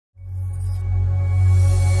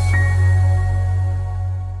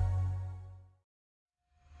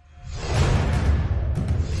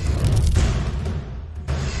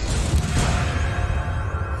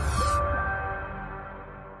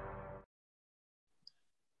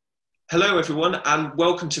Hello everyone and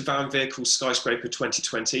welcome to Van Vehicles Skyscraper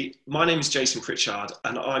 2020. My name is Jason Pritchard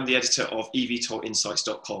and I'm the editor of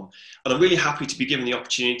eVTOLinsights.com, and I'm really happy to be given the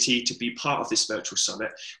opportunity to be part of this virtual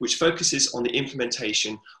summit which focuses on the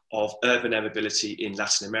implementation of urban air mobility in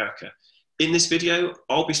Latin America. In this video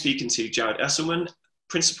I'll be speaking to Jared Esselman,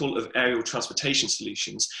 Principal of Aerial Transportation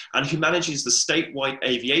Solutions and who manages the statewide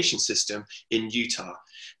aviation system in Utah.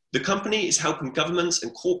 The company is helping governments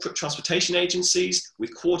and corporate transportation agencies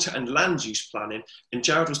with quarter and land use planning, and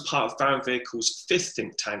Jared was part of Van Vehicles' fifth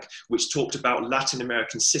think tank, which talked about Latin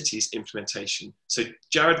American cities implementation. So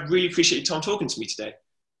Jared, really appreciate your time talking to me today.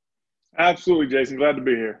 Absolutely, Jason. Glad to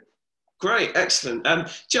be here. Great, excellent.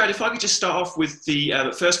 Jared, if I could just start off with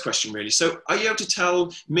the first question, really. So are you able to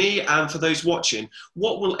tell me and for those watching,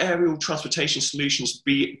 what will Aerial Transportation Solutions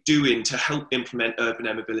be doing to help implement urban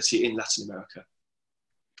air mobility in Latin America?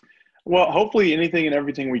 Well, hopefully anything and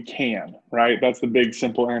everything we can, right? That's the big,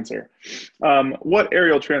 simple answer. What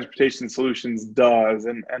Aerial Transportation Solutions does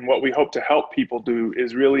and what we hope to help people do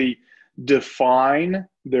is really define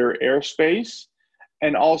their airspace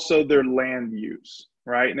and also their land use,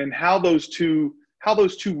 right? And then how those two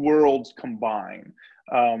worlds combine.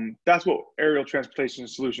 That's what Aerial Transportation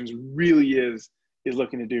Solutions really is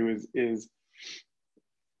looking to do is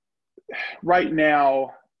right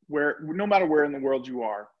now, where no matter where in the world you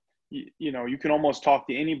are, you can almost talk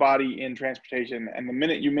to anybody in transportation, and the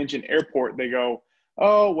minute you mention airport, they go,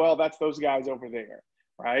 oh, well, that's those guys over there,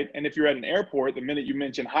 right? And if you're at an airport, the minute you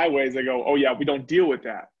mention highways, they go, oh, yeah, we don't deal with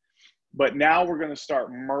that. But now we're going to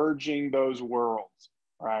start merging those worlds,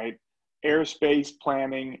 right? Airspace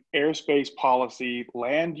planning, airspace policy,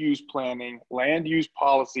 land use planning, land use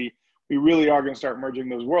policy. We really are going to start merging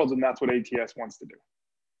those worlds, and that's what ATS wants to do.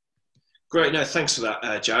 Great, no, thanks for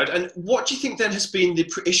that, Jared. And what do you think then has been the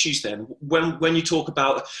issues then when you talk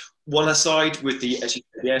about one side with the, as you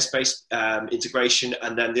said, the airspace integration,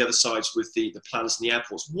 and then the other sides with the planners and the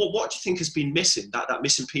airports? What do you think has been missing, that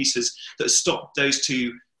missing pieces that has stopped those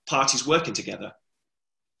two parties working together?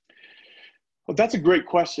 Well, that's a great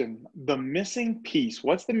question. The missing piece,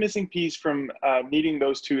 what's the missing piece from needing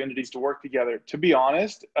those two entities to work together? To be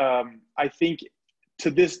honest, I think to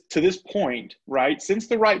this point, right, since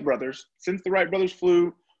the Wright brothers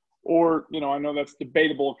flew, or, I know that's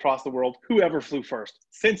debatable across the world, whoever flew first,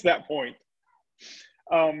 since that point,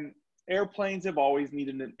 airplanes have always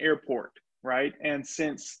needed an airport, right? And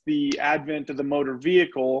since the advent of the motor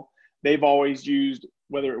vehicle, they've always used,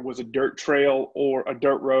 whether it was a dirt trail or a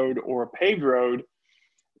dirt road or a paved road,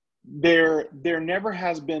 there never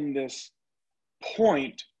has been this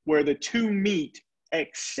point where the two meet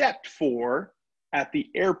except for at the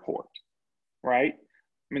airport, right?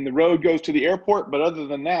 I mean, the road goes to the airport, but other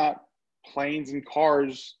than that, planes and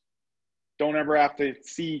cars don't ever have to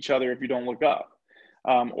see each other if you don't look up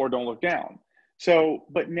or don't look down. So,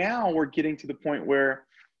 but now we're getting to the point where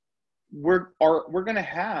we're going to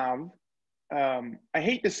have, I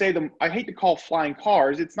hate to call flying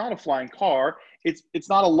cars. It's not a flying car. It's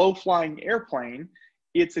not a low flying airplane.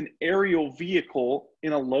 It's an aerial vehicle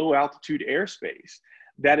in a low altitude airspace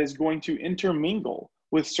that is going to intermingle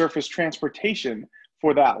with surface transportation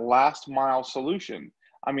for that last mile solution.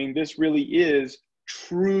 I mean, this really is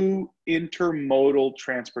true intermodal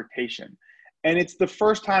transportation. And it's the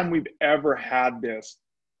first time we've ever had this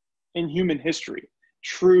in human history,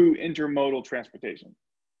 true intermodal transportation.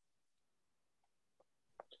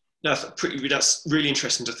 No, that's really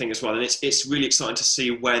interesting to think as well, and it's really exciting to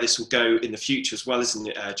see where this will go in the future as well, isn't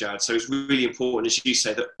it, Jared? So it's really important, as you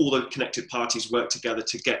say, that all the connected parties work together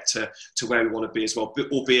to get to where we want to be as well,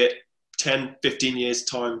 albeit 10, 15 years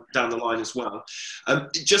time down the line as well.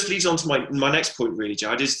 It just leads on to my next point, really,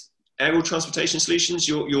 Jared, is Aerial Transportation Solutions.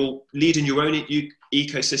 You're leading your own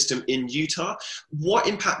ecosystem in Utah. What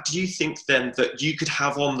impact do you think then that you could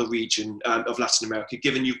have on the region of Latin America,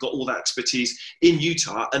 given you've got all that expertise in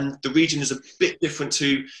Utah and the region is a bit different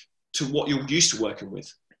to what you're used to working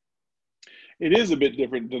with? It is a bit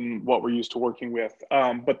different than what we're used to working with,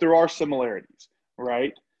 but there are similarities,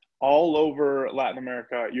 right? All over Latin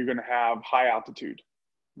America, you're going to have high altitude,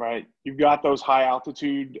 right? You've got those high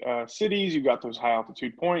altitude cities, you've got those high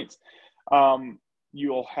altitude points.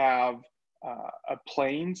 You'll have a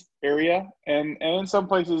plains area, and in some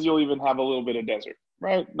places you'll even have a little bit of desert,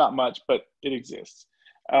 right? Not much, but it exists.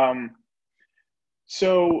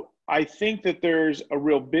 So I think that there's a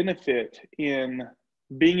real benefit in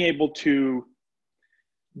being able to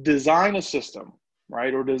design a system,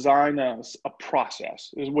 right? Or design a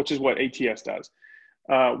process, which is what ATS does.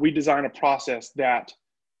 We design a process that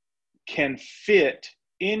can fit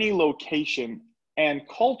any location and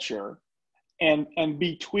culture and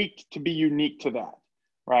be tweaked to be unique to that.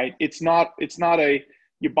 right? It's not a,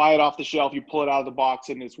 you buy it off the shelf, you pull it out of the box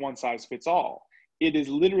and it's one size fits all. It is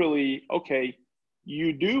literally, okay,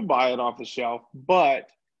 you do buy it off the shelf, but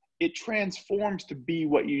it transforms to be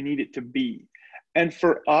what you need it to be. And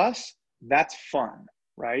for us, that's fun,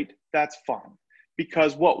 right? That's fun.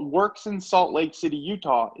 Because what works in Salt Lake City,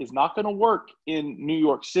 Utah is not going to work in New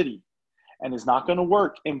York City and is not going to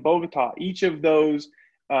work in Bogota. Each of those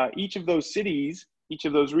cities, each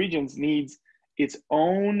of those regions needs its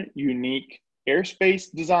own unique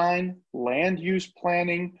airspace design, land use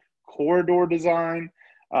planning, corridor design.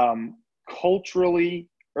 Culturally,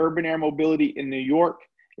 urban air mobility in New York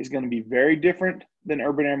is going to be very different than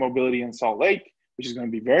urban air mobility in Salt Lake, which is going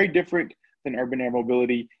to be very different than urban air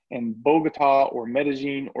mobility in Bogota or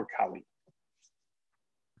Medellin or Cali.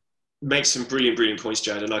 Makes some brilliant points,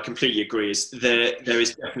 Jared, and I completely agree. There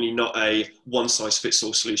is definitely not a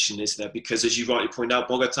one-size-fits-all solution, is there? Because as you rightly point out,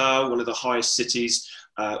 Bogota, one of the cities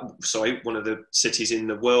in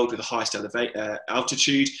the world with the highest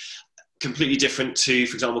altitude, completely different to,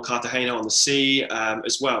 for example, Cartagena on the sea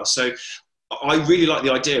as well. So I really like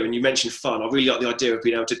the idea, and you mentioned fun. I really like the idea of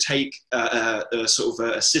being able to take a sort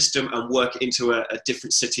of a system and work it into a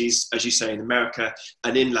different cities, as you say, in America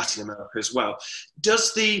and in Latin America as well.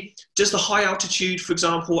 Does the high altitude, for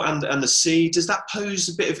example, and the sea, does that pose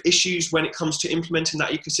a bit of issues when it comes to implementing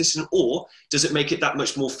that ecosystem, or does it make it that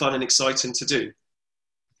much more fun and exciting to do?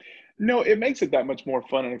 No, it makes it that much more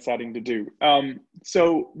fun and exciting to do.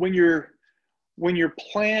 So when you're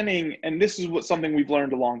planning, and this is something we've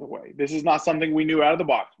learned along the way. This is not something we knew out of the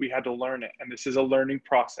box. We had to learn it, and this is a learning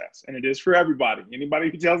process, and it is for everybody. Anybody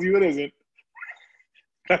who tells you it isn't,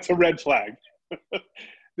 that's a red flag.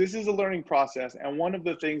 This is a learning process, and one of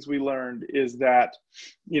the things we learned is that,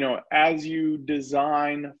 as you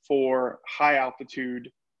design for high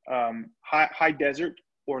altitude, high desert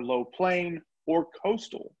or low plain or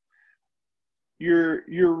coastal,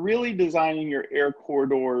 you're really designing your air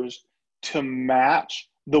corridors to match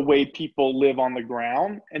the way people live on the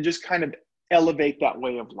ground and just kind of elevate that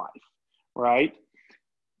way of life, right?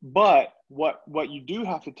 But what you do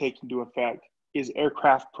have to take into effect is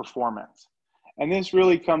aircraft performance. And this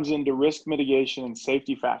really comes into risk mitigation and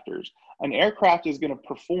safety factors. An aircraft is going to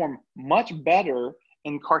perform much better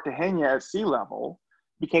in Cartagena at sea level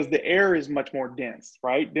because the air is much more dense,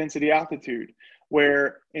 right? Density altitude,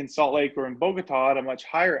 where in Salt Lake or in Bogota at a much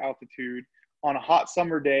higher altitude, on a hot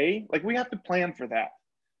summer day, like we have to plan for that.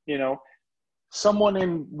 Someone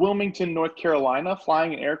in Wilmington, North Carolina,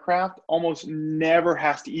 flying an aircraft almost never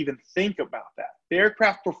has to even think about that. The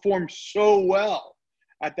aircraft performs so well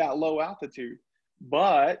at that low altitude,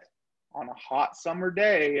 but on a hot summer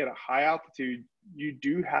day at a high altitude, you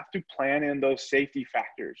do have to plan in those safety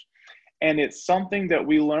factors. And it's something that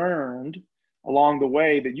we learned along the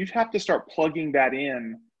way that you have to start plugging that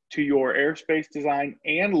in to your airspace design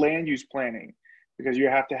and land use planning, because you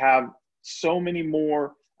have to have so many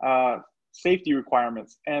more safety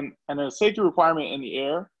requirements. And a safety requirement in the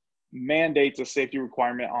air mandates a safety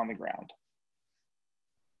requirement on the ground.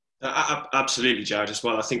 Absolutely, Jared, as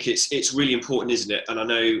well. I think it's really important, isn't it? And I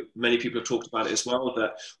know many people have talked about it as well,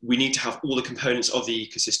 that we need to have all the components of the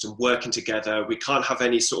ecosystem working together. We can't have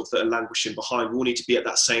any sort of that are languishing behind. We all need to be at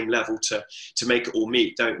that same level to make it all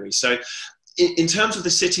meet, don't we? So in terms of the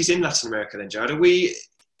cities in Latin America then, Jared, are we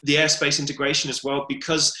the airspace integration as well?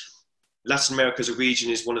 Because Latin America as a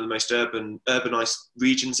region is one of the most urbanized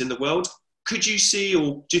regions in the world. Could you see,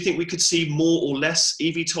 or do you think we could see more or less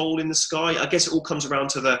eVTOL in the sky? I guess it all comes around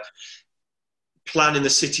to the planning the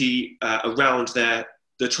city around the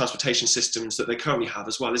transportation systems that they currently have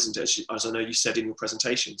as well, isn't it? As I know you said in your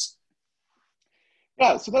presentations.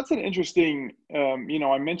 Yeah, so that's an interesting,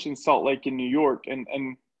 I mentioned Salt Lake in New York, and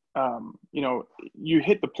you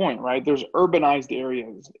hit the point, right? There's urbanized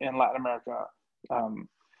areas in Latin America,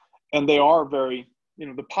 and they are very,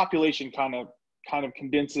 the population kind of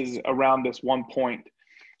condenses around this one point.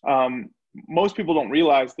 Most people don't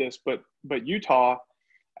realize this, but Utah,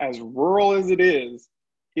 as rural as it is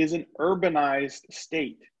an urbanized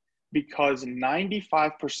state because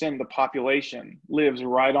 95% of the population lives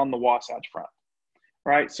right on the Wasatch Front,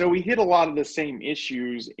 right? So we hit a lot of the same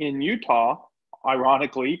issues in Utah,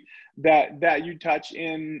 ironically, that you touch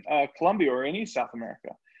in Colombia or any South America.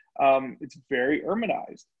 It's very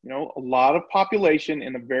urbanized, a lot of population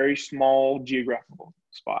in a very small geographical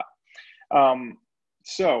spot.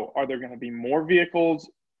 So are there going to be more vehicles?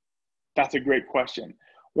 That's a great question.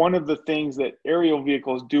 One of the things that aerial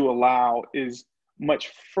vehicles do allow is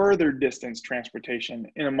much further distance transportation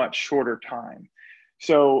in a much shorter time.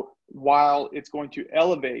 So while it's going to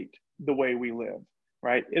elevate the way we live,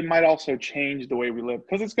 right, it might also change the way we live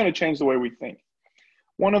because it's going to change the way we think.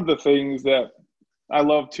 one of the things that I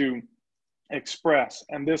love to express,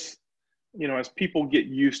 and this, as people get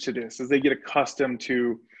used to this, as they get accustomed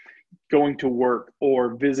to going to work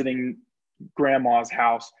or visiting grandma's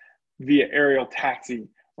house via aerial taxi,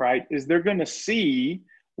 right, is they're going to see,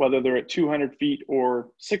 whether they're at 200 feet or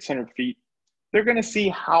 600 feet, they're going to see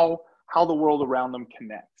how the world around them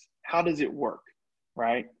connects. How does it work,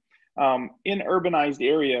 right? In urbanized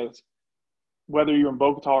areas, whether you're in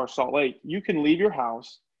Bogota or Salt Lake, you can leave your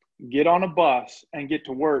house, get on a bus, and get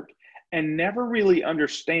to work, and never really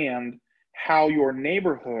understand how your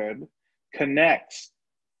neighborhood connects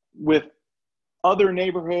with other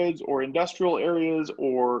neighborhoods or industrial areas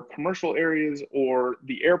or commercial areas or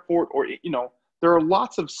the airport, or, there are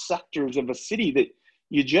lots of sectors of a city that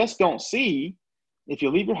you just don't see if you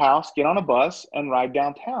leave your house, get on a bus, and ride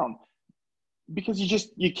downtown, because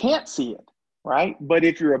you can't see it, right? But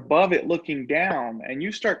if you're above it looking down and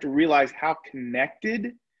you start to realize how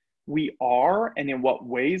connected we are and in what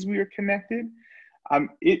ways we are connected,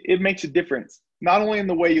 it makes a difference, not only in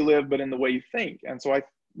the way you live, but in the way you think. And so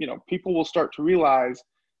people will start to realize,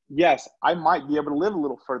 yes, I might be able to live a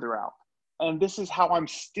little further out. And this is how I'm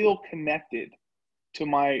still connected to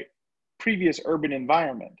my previous urban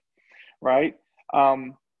environment, right?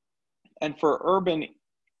 And for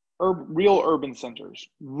real urban centers,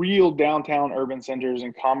 real downtown urban centers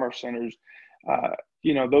and commerce centers,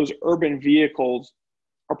 those urban vehicles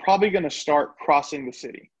are probably going to start crossing the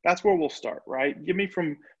city. That's where we'll start, right? Give me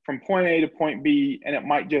from point A to point B, and it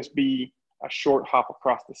might just be a short hop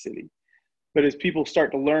across the city. But as people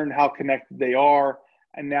start to learn how connected they are,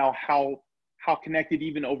 and now how connected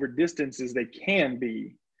even over distances they can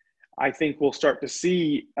be, I think we'll start to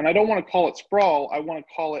see, and I don't want to call it sprawl, I want to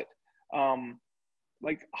call it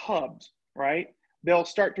like hubs, right? They'll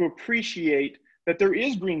start to appreciate that there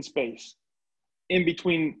is green space in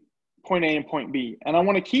between point A and point B. And I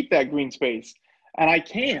want to keep that green space. And I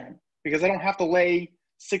can, because I don't have to lay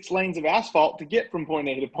 6 lanes of asphalt to get from point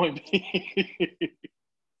A to point B.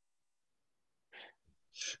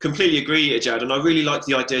 Completely agree, Jared. And I really like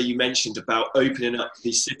the idea you mentioned about opening up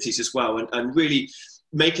these cities as well, and really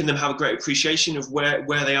making them have a great appreciation of where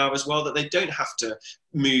they are as well, that they don't have to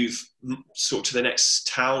move sort of to the next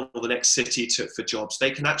town or the next city for jobs.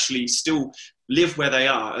 They can actually still live where they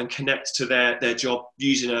are and connect to their job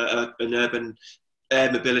using an urban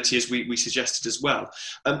air mobility, as we suggested as well.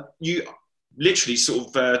 You literally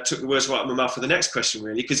sort of took the words right out of my mouth for the next question,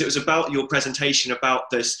 really, because it was about your presentation about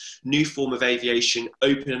this new form of aviation,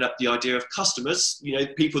 opening up the idea of customers,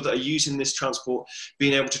 people that are using this transport,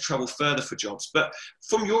 being able to travel further for jobs. But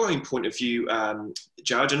from your own point of view,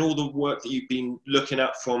 Jared, and all the work that you've been looking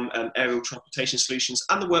at from aerial transportation solutions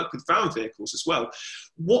and the work with van vehicles as well,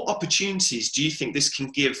 what opportunities do you think this can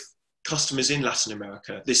give customers in Latin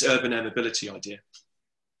America, this urban air mobility idea?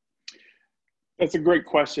 That's a great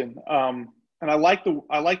question. And I like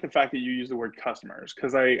the fact that you use the word customers,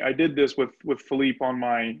 because I did this with Philippe on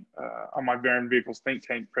my Van Vehicles Think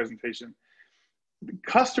Tank presentation.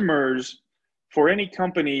 Customers, for any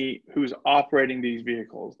company who's operating these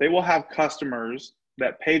vehicles, they will have customers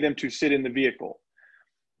that pay them to sit in the vehicle.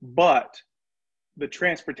 But the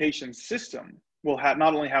transportation system will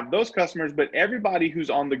not only have those customers, but everybody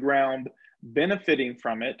who's on the ground benefiting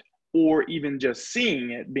from it, or even just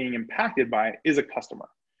seeing it, being impacted by it, is a customer.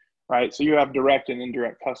 Right? So you have direct and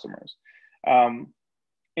indirect customers.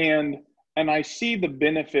 And I see the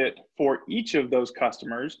benefit for each of those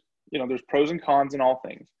customers. There's pros and cons in all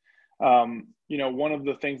things. One of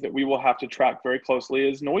the things that we will have to track very closely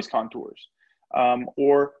is noise contours,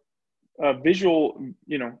 or visual,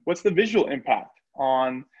 what's the visual impact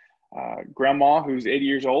on grandma who's 80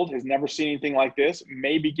 years old, has never seen anything like this,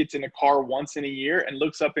 maybe gets in a car once in a year and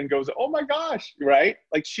looks up and goes, oh my gosh, right?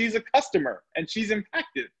 Like, she's a customer and she's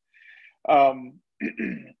impacted.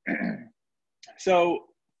 So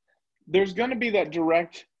there's going to be that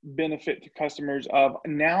direct benefit to customers of,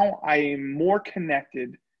 now I am more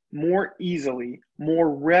connected, more easily,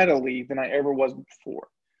 more readily than I ever was before.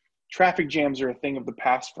 Traffic jams are a thing of the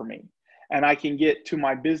past for me, and I can get to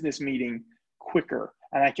my business meeting quicker,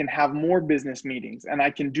 and I can have more business meetings, and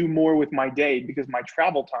I can do more with my day because my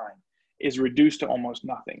travel time is reduced to almost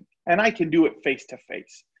nothing. And I can do it face to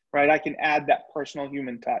face, right? I can add that personal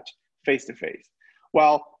human touch face to face.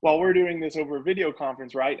 While we're doing this over a video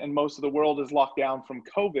conference, right, and most of the world is locked down from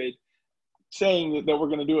COVID, saying that we're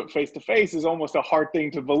going to do it face to face is almost a hard thing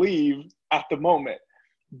to believe at the moment.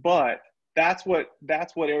 But that's what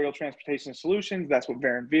aerial transportation solutions, that's what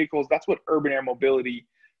Van Vehicles, that's what urban air mobility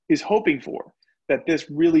is hoping for, that this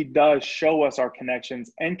really does show us our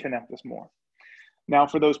connections and connect us more. Now,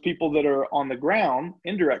 for those people that are on the ground,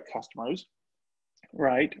 indirect customers,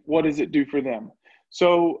 right? What does it do for them?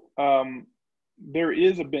 So there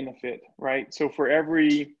is a benefit, right? So for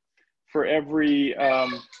every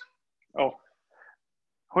oh,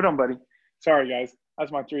 hold on, buddy. Sorry, guys.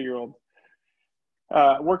 That's my 3-year-old.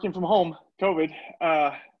 Working from home, COVID.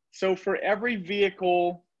 So for every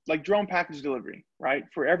vehicle, like drone package delivery, right?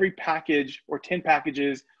 For every package or 10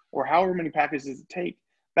 packages or however many packages it take,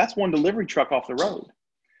 that's one delivery truck off the road.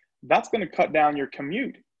 That's going to cut down your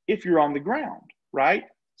commute if you're on the ground, right?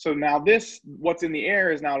 So now what's in the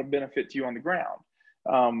air is now a benefit to you on the ground.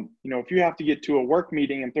 If you have to get to a work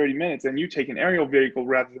meeting in 30 minutes and you take an aerial vehicle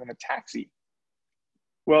rather than a taxi,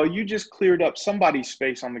 well, you just cleared up somebody's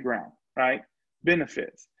space on the ground, right?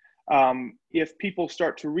 Benefits. If people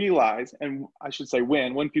start to realize, and I should say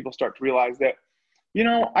when people start to realize that,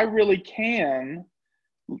 I really can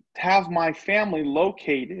have my family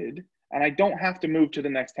located, and I don't have to move to the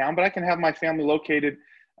next town, but I can have my family located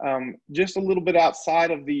just a little bit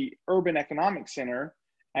outside of the urban economic center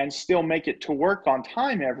and still make it to work on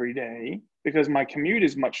time every day because my commute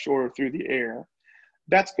is much shorter through the air.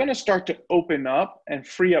 That's going to start to open up and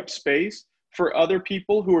free up space for other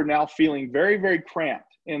people who are now feeling very, very cramped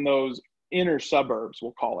in those inner suburbs,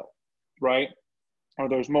 we'll call it, right? Or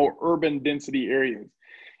those more urban density areas.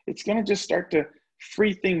 It's going to just start to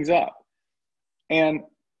free things up. And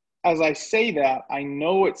as I say that, I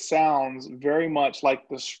know it sounds very much like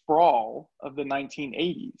the sprawl of the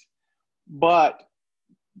 1980s, but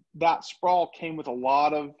that sprawl came with a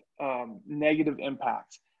lot of negative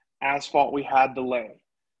impacts. Asphalt, we had to lay.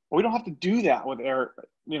 Well, we don't have to do that with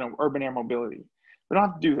urban air mobility. We don't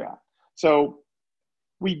have to do that. So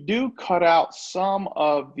we do cut out some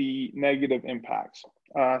of the negative impacts.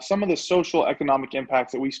 Some of the social economic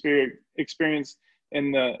impacts that we experience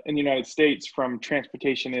in the United States from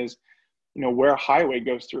transportation is, where a highway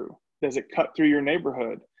goes through. Does it cut through your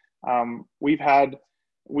neighborhood? We've had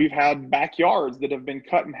backyards that have been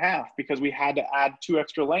cut in half because we had to add 2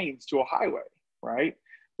 extra lanes to a highway, right?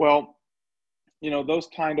 Well, those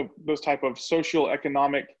type of social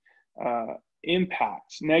economic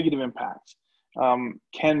impacts, negative impacts,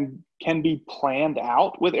 can be planned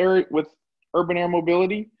out with urban air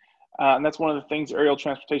mobility, and that's one of the things aerial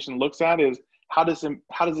transportation looks at is how does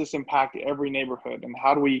this impact every neighborhood, and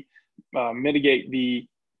how do we mitigate the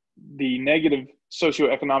negative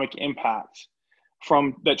socioeconomic impacts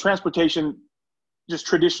from that transportation just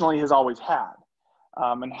traditionally has always had,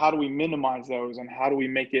 and how do we minimize those, and how do we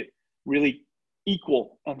make it really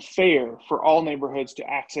equal and fair for all neighborhoods to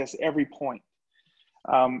access every point.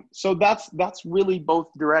 So that's really both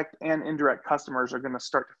direct and indirect customers are going to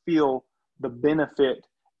start to feel the benefit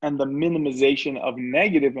and the minimization of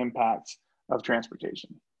negative impacts of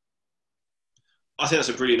transportation. I think that's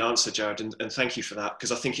a brilliant answer, Jared, and thank you for that,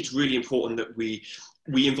 because I think it's really important that we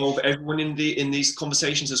involve everyone in these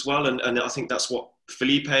conversations as well, and I think that's what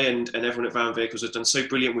Felipe and everyone at Van Vehicles have done so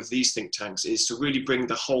brilliant with these think tanks, is to really bring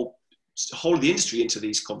the whole of the industry into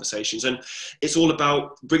these conversations, and it's all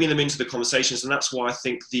about bringing them into the conversations. And that's why I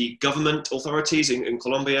think the government authorities in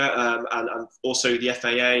Colombia and also the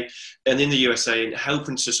FAA and in the USA and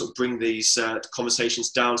helping to sort of bring these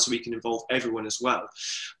conversations down so we can involve everyone as well.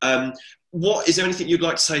 What is there anything you'd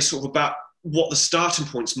like to say sort of about what the starting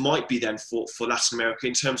points might be then for Latin America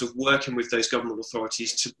in terms of working with those government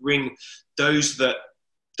authorities to bring those that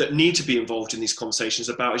need to be involved in these conversations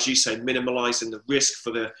about, as you say, minimalising the risk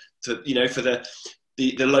for the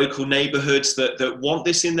local neighbourhoods that want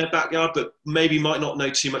this in their backyard, but maybe might not know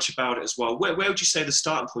too much about it as well? Where would you say the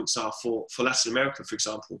starting points are for Latin America, for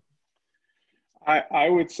example? I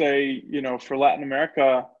would say, for Latin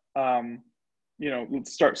America,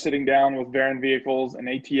 let's start sitting down with Van Vehicles and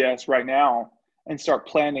ATS right now and start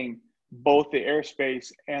planning both the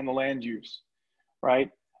airspace and the land use, right?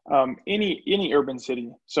 Any urban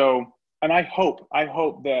city. So, and I hope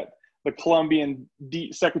that the Colombian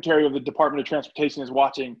Secretary of the Department of Transportation is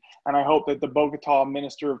watching, and I hope that the Bogota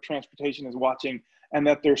Minister of Transportation is watching, and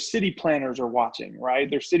that their city planners are watching, right?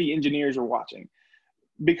 Their city engineers are watching,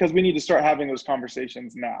 because we need to start having those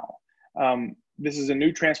conversations now. This is a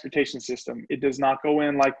new transportation system. It does not go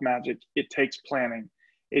in like magic. It takes planning.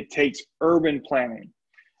 It takes urban planning.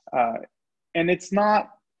 And it's not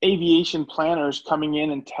aviation planners coming in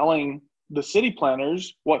and telling the city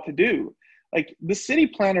planners what to do. Like, the city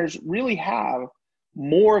planners really have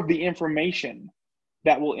more of the information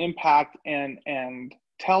that will impact and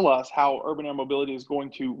tell us how urban air mobility is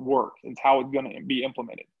going to work and how it's going to be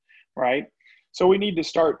implemented, right? So we need to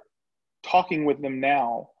start talking with them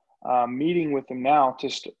now, meeting with them now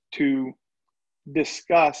to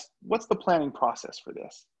discuss what's the planning process for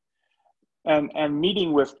this. And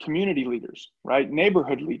meeting with community leaders, right?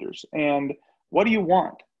 Neighborhood leaders, and What do you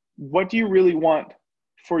want? What do you really want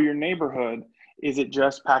for your neighborhood? Is it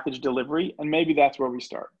just package delivery? And maybe that's where we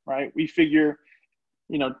start, right? We figure,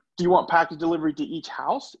 do you want package delivery to each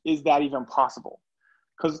house? Is that even possible?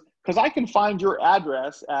 Because I can find your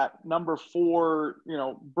address at number 4,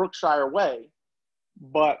 Brookshire Way,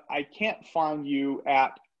 but I can't find you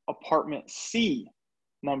at apartment C,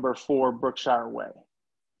 number 4 Brookshire Way,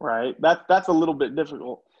 right? That's a little bit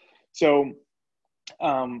difficult. So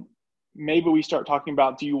maybe we start talking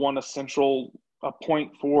about, do you want a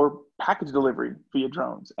point for package delivery via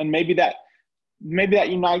drones? And maybe that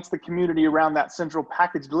unites the community around that central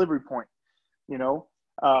package delivery point.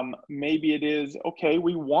 Maybe it is, okay,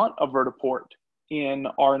 we want a vertiport in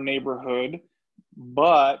our neighborhood,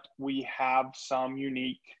 but we have some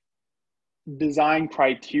unique design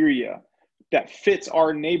criteria that fits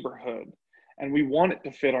our neighborhood, and we want it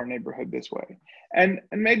to fit our neighborhood this way. And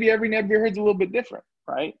maybe every neighborhood's a little bit different,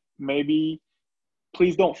 right? Maybe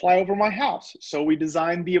please don't fly over my house. So we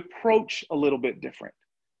design the approach a little bit different,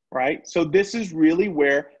 right? So this is really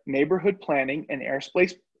where neighborhood planning and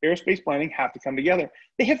airspace planning have to come together.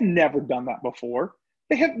 They have never done that before.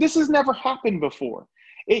 This has never happened before.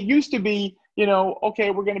 It used to be,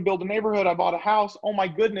 okay, we're going to build a neighborhood. I bought a house. Oh my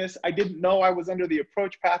goodness, I didn't know I was under the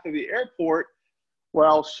approach path of the airport.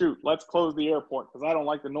 Well, shoot, let's close the airport because I don't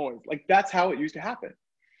like the noise. Like, that's how it used to happen.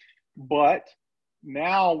 But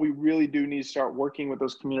now we really do need to start working with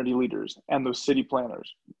those community leaders and those city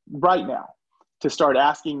planners right now to start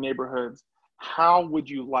asking neighborhoods, how would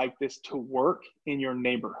you like this to work in your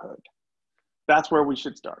neighborhood? That's where we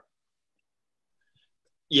should start.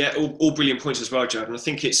 Yeah, all brilliant points as well, Jared. And I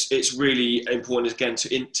think it's really important again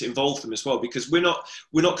to involve them as well, because we're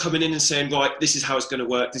not coming in and saying, right, this is how it's going to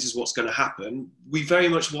work, this is what's going to happen. We very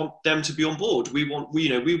much want them to be on board. We want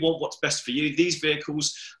what's best for you. These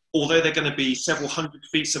vehicles, although they're going to be several hundred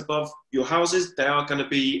feet above your houses, they are going to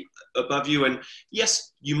be above you. And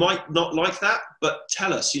yes, you might not like that, but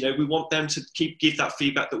tell us. We want them to give that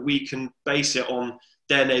feedback that we can base it on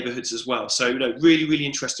their neighborhoods as well. So, really, really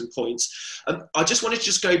interesting points. I just wanted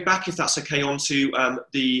to go back, if that's okay, onto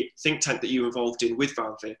the think tank that you were involved in with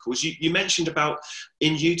van vehicles. You mentioned about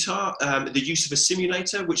in Utah, the use of a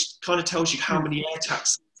simulator, which kind of tells you how many air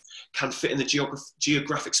taxis can fit in the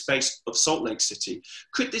geographic space of Salt Lake City.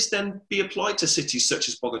 Could this then be applied to cities such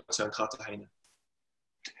as Bogota and Cartagena?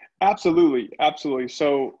 Absolutely.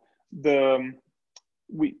 So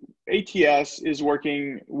ATS is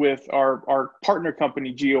working with our partner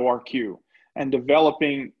company, GORQ, and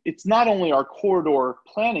developing, it's not only our corridor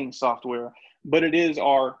planning software, but it is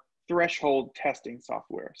our threshold testing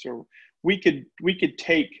software. So we could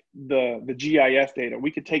take the GIS data,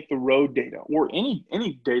 we could take the road data, or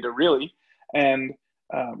any data really, and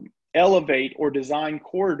elevate or design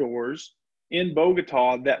corridors in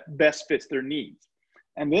Bogota that best fits their needs.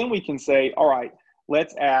 And then we can say, all right,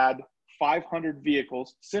 let's add 500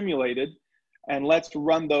 vehicles simulated, and let's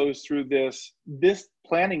run those through this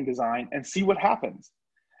planning design and see what happens.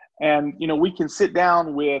 And, we can sit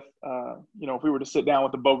down with, if we were to sit down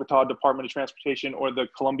with the Bogota Department of Transportation or the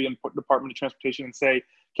Colombian Department of Transportation and say,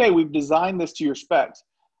 okay, we've designed this to your specs.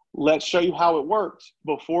 Let's show you how it works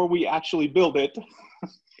before we actually build it.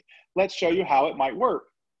 Let's show you how it might work.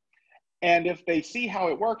 And if they see how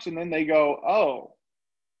it works and then they go, oh,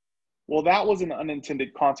 well, that was an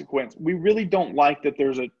unintended consequence. We really don't like that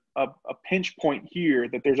there's a pinch point here,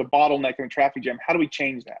 that there's a bottleneck in a traffic jam. How do we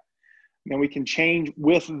change that? And then we can change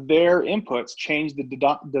with their inputs, change the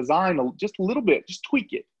design just a little bit, just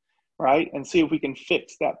tweak it, right? And see if we can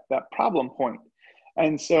fix that problem point.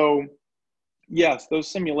 And so, yes,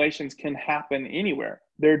 those simulations can happen anywhere.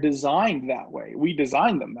 They're designed that way. We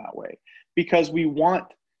designed them that way because we want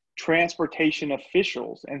transportation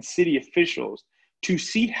officials and city officials to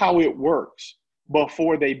see how it works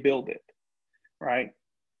before they build it, right?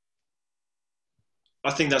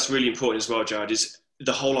 I think that's really important as well, Jared, is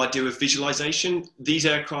the whole idea of visualization. These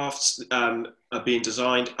aircrafts are being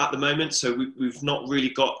designed at the moment, so we've not really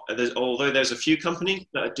got, although there's a few companies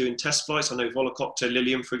that are doing test flights. I know Volocopter,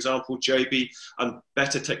 Lilium, for example, Joby, and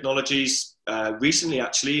Better Technologies recently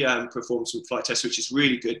actually performed some flight tests, which is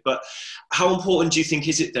really good. But how important do you think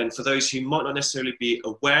is it then for those who might not necessarily be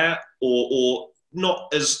aware or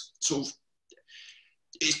not as sort of,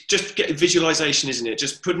 it's just getting visualization, isn't it?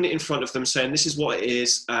 Just putting it in front of them, saying this is what it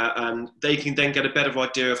is, and they can then get a better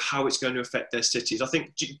idea of how it's going to affect their cities. I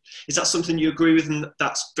think, is that something you agree with, and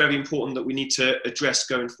that's very important that we need to address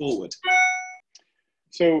going forward?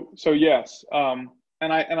 So yes, and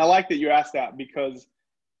I like that you asked that, because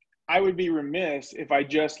I would be remiss if I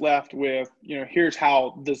just left with, here's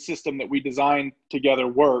how the system that we designed together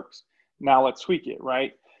works. Now let's tweak it,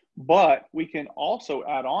 right? But we can also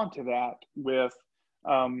add on to that with,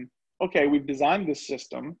 okay, we've designed this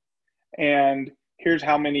system, and here's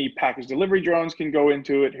how many package delivery drones can go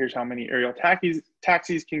into it. Here's how many aerial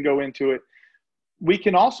taxis can go into it. We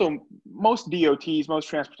can also, most DOTs, most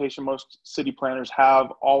transportation, most city planners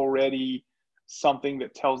have already something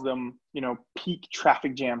that tells them, peak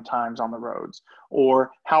traffic jam times on the roads,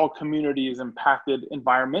 or how a community is impacted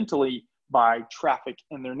environmentally by traffic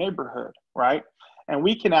in their neighborhood, right? And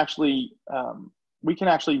we can actually kind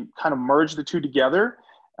of merge the two together,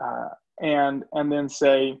 and then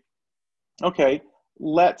say, okay,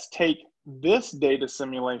 let's take this data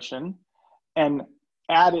simulation and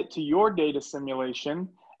add it to your data simulation,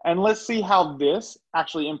 and let's see how this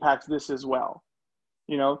actually impacts this as well.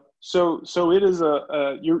 So it is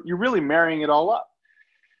you're really marrying it all up.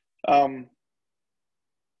 And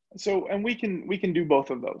we can do both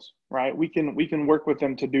of those, right? We can work with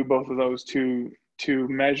them to do both of those to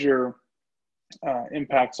measure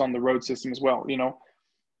impacts on the road system as well.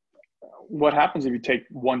 What happens if you take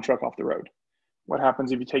one truck off the road? What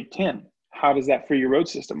happens if you take 10? How does that free your road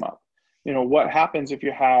system up? What happens if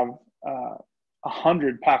you have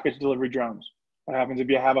 100 package delivery drones? What happens if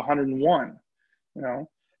you have 101?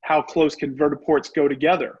 How close can vertiports go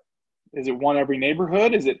together? Is it one every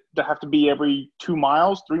neighborhood? Is it have to be every 2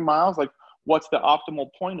 miles, 3 miles? Like, what's the optimal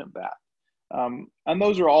point of that? And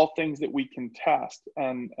those are all things that we can test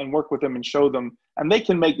and work with them and show them, and they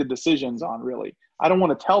can make the decisions on. Really, I don't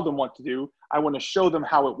want to tell them what to do. I want to show them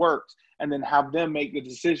how it works, and then have them make the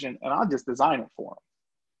decision, and I'll just design it for them.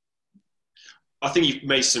 I think you've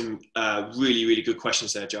made some really, really good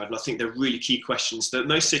questions there, Jared. And I think they're really key questions that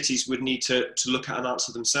most cities would need to look at and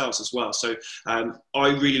answer themselves as well. So I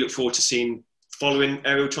really look forward to following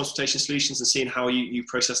aerial transportation solutions and seeing how you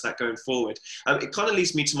process that going forward. It kind of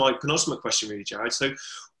leads me to my penultimate question, really, Jared. So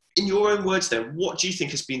in your own words then, what do you think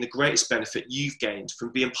has been the greatest benefit you've gained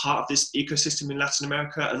from being part of this ecosystem in Latin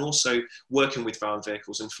America and also working with Van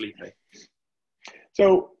Vehicles and Felipe?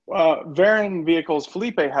 So Varen Vehicles,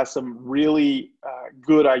 Felipe has some really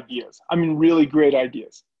good ideas. I mean, really great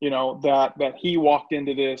ideas, that he walked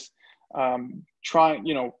into this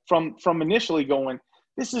trying, from initially going,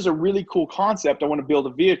 this is a really cool concept. I want to build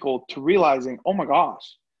a vehicle, to realizing, oh my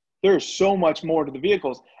gosh, there's so much more to the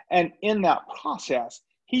vehicles. And in that process,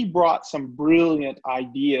 he brought some brilliant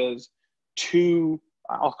ideas to,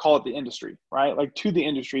 I'll call it the industry, right? Like, to the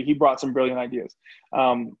industry, he brought some brilliant ideas.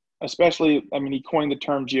 Especially, I mean, he coined the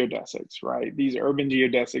term geodesics, right? These urban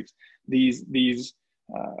geodesics, these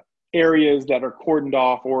areas that are cordoned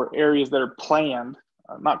off, or areas that are planned,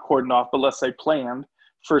 not cordoned off, but let's say planned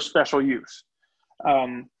for special use.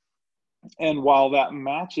 And while that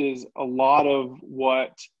matches a lot of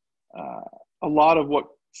what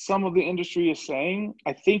some of the industry is saying,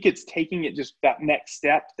 I think it's taking it just that next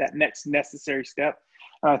step, that next necessary step.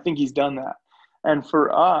 And I think he's done that. And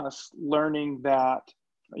for us, learning that,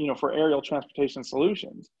 for aerial transportation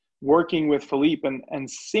solutions, working with Philippe and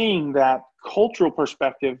seeing that cultural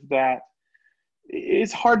perspective that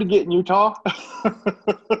it's hard to get in Utah.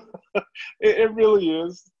 It really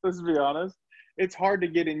is. Let's be honest. It's hard to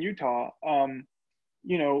get in Utah,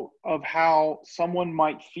 of how someone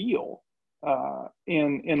might feel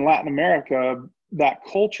in Latin America. That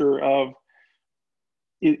culture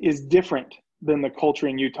is different than the culture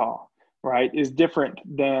in Utah. Right, is different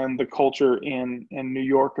than the culture in New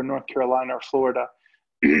York or North Carolina or Florida,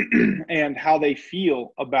 and how they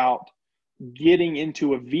feel about getting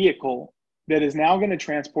into a vehicle that is now going to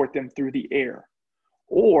transport them through the air,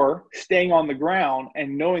 or staying on the ground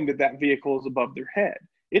and knowing that that vehicle is above their head.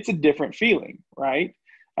 It's a different feeling, right?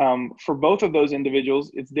 For both of those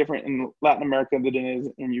individuals, it's different in Latin America than it is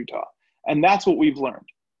in Utah. And that's what we've learned.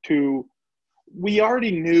 We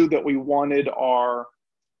already knew that we wanted our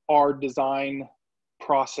design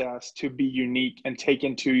process to be unique and take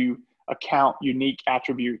into account unique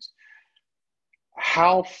attributes.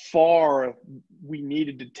 How far we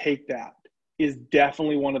needed to take that is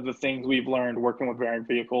definitely one of the things we've learned working with Varen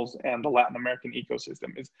Vehicles and the Latin American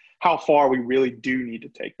ecosystem, is how far we really do need to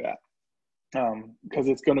take that, because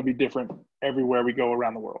it's going to be different everywhere we go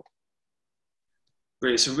around the world.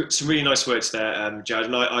 Brilliant. Some really nice words there, Jared,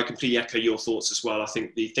 and I completely echo your thoughts as well. I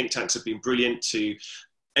think the think tanks have been brilliant to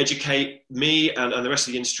educate me and the rest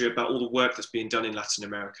of the industry about all the work that's being done in Latin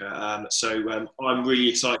America. So I'm really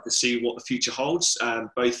excited to see what the future holds,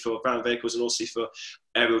 both for Van Vehicles and also for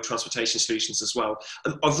aerial transportation solutions as well.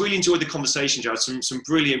 I've really enjoyed the conversation, Jared. Some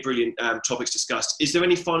brilliant topics discussed. Is there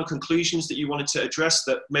any final conclusions that you wanted to address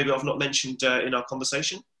that maybe I've not mentioned in our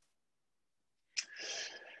conversation?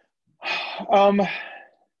 The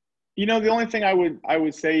only thing I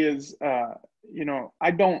would say is,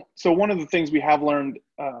 So one of the things we have learned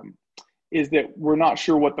is that we're not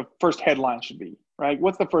sure what the first headline should be, right?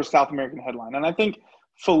 What's the first South American headline? And I think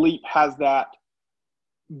Philippe has that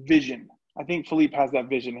vision. I think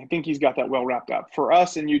he's got that well wrapped up. For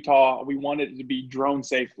us in Utah, we wanted it to be drone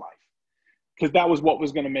safe life, because that was what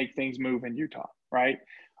was going to make things move in Utah, right?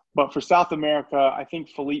 But for South America, I think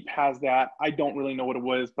Philippe has that. I don't really know what it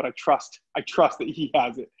was, but I trust that he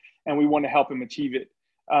has it, and we want to help him achieve it.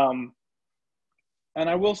 And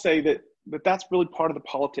I will say that that's really part of the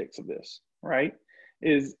politics of this, right?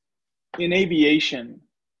 Is in aviation,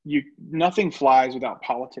 nothing flies without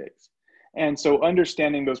politics. And so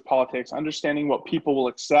understanding those politics, understanding what people will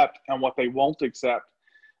accept and what they won't accept,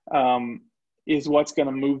 is what's going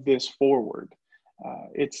to move this forward.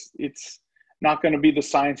 It's not going to be the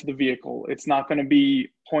science of the vehicle. It's not going to be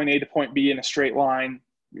point A to point B in a straight line.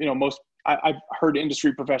 I've heard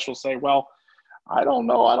industry professionals say, well, I don't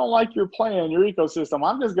know. I don't like your plan, your ecosystem.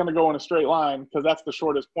 I'm just going to go in a straight line because that's the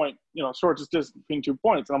shortest point, shortest distance between 2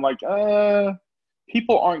 points. And I'm like,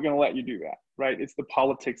 people aren't going to let you do that, right? It's the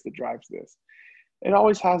politics that drives this. It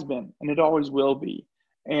always has been, and it always will be.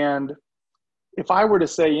 And if I were to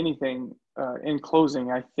say anything in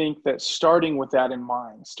closing, I think that starting with that in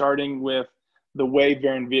mind, starting with the way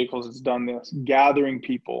Variant Vehicles has done this, gathering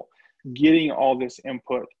people, getting all this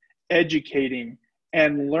input, educating,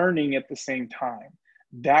 and learning at the same time,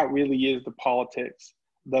 that really is the politics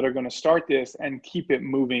that are going to start this and keep it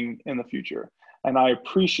moving in the future. And I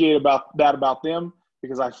appreciate about them,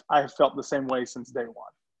 because I've felt the same way since day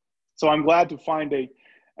one. So I'm glad to find a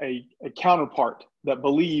counterpart that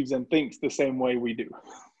believes and thinks the same way we do.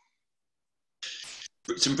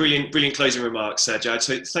 Some brilliant closing remarks, Jared.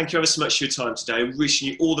 So thank you ever so much for your time today. Wishing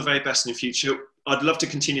you all the very best in the future. I'd love to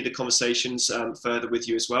continue the conversations further with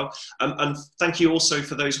you as well. And thank you also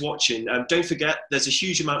for those watching. Don't forget, there's a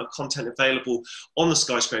huge amount of content available on the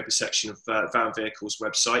Skyscraper section of Variant Vehicles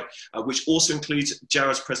website, which also includes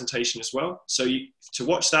Jared's presentation as well. So to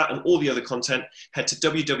watch that and all the other content, head to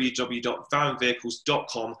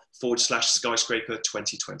www.variantvehicles.com/skyscraper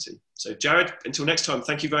 2020. So Jared, until next time,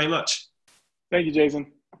 thank you very much. Thank you,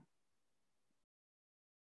 Jason.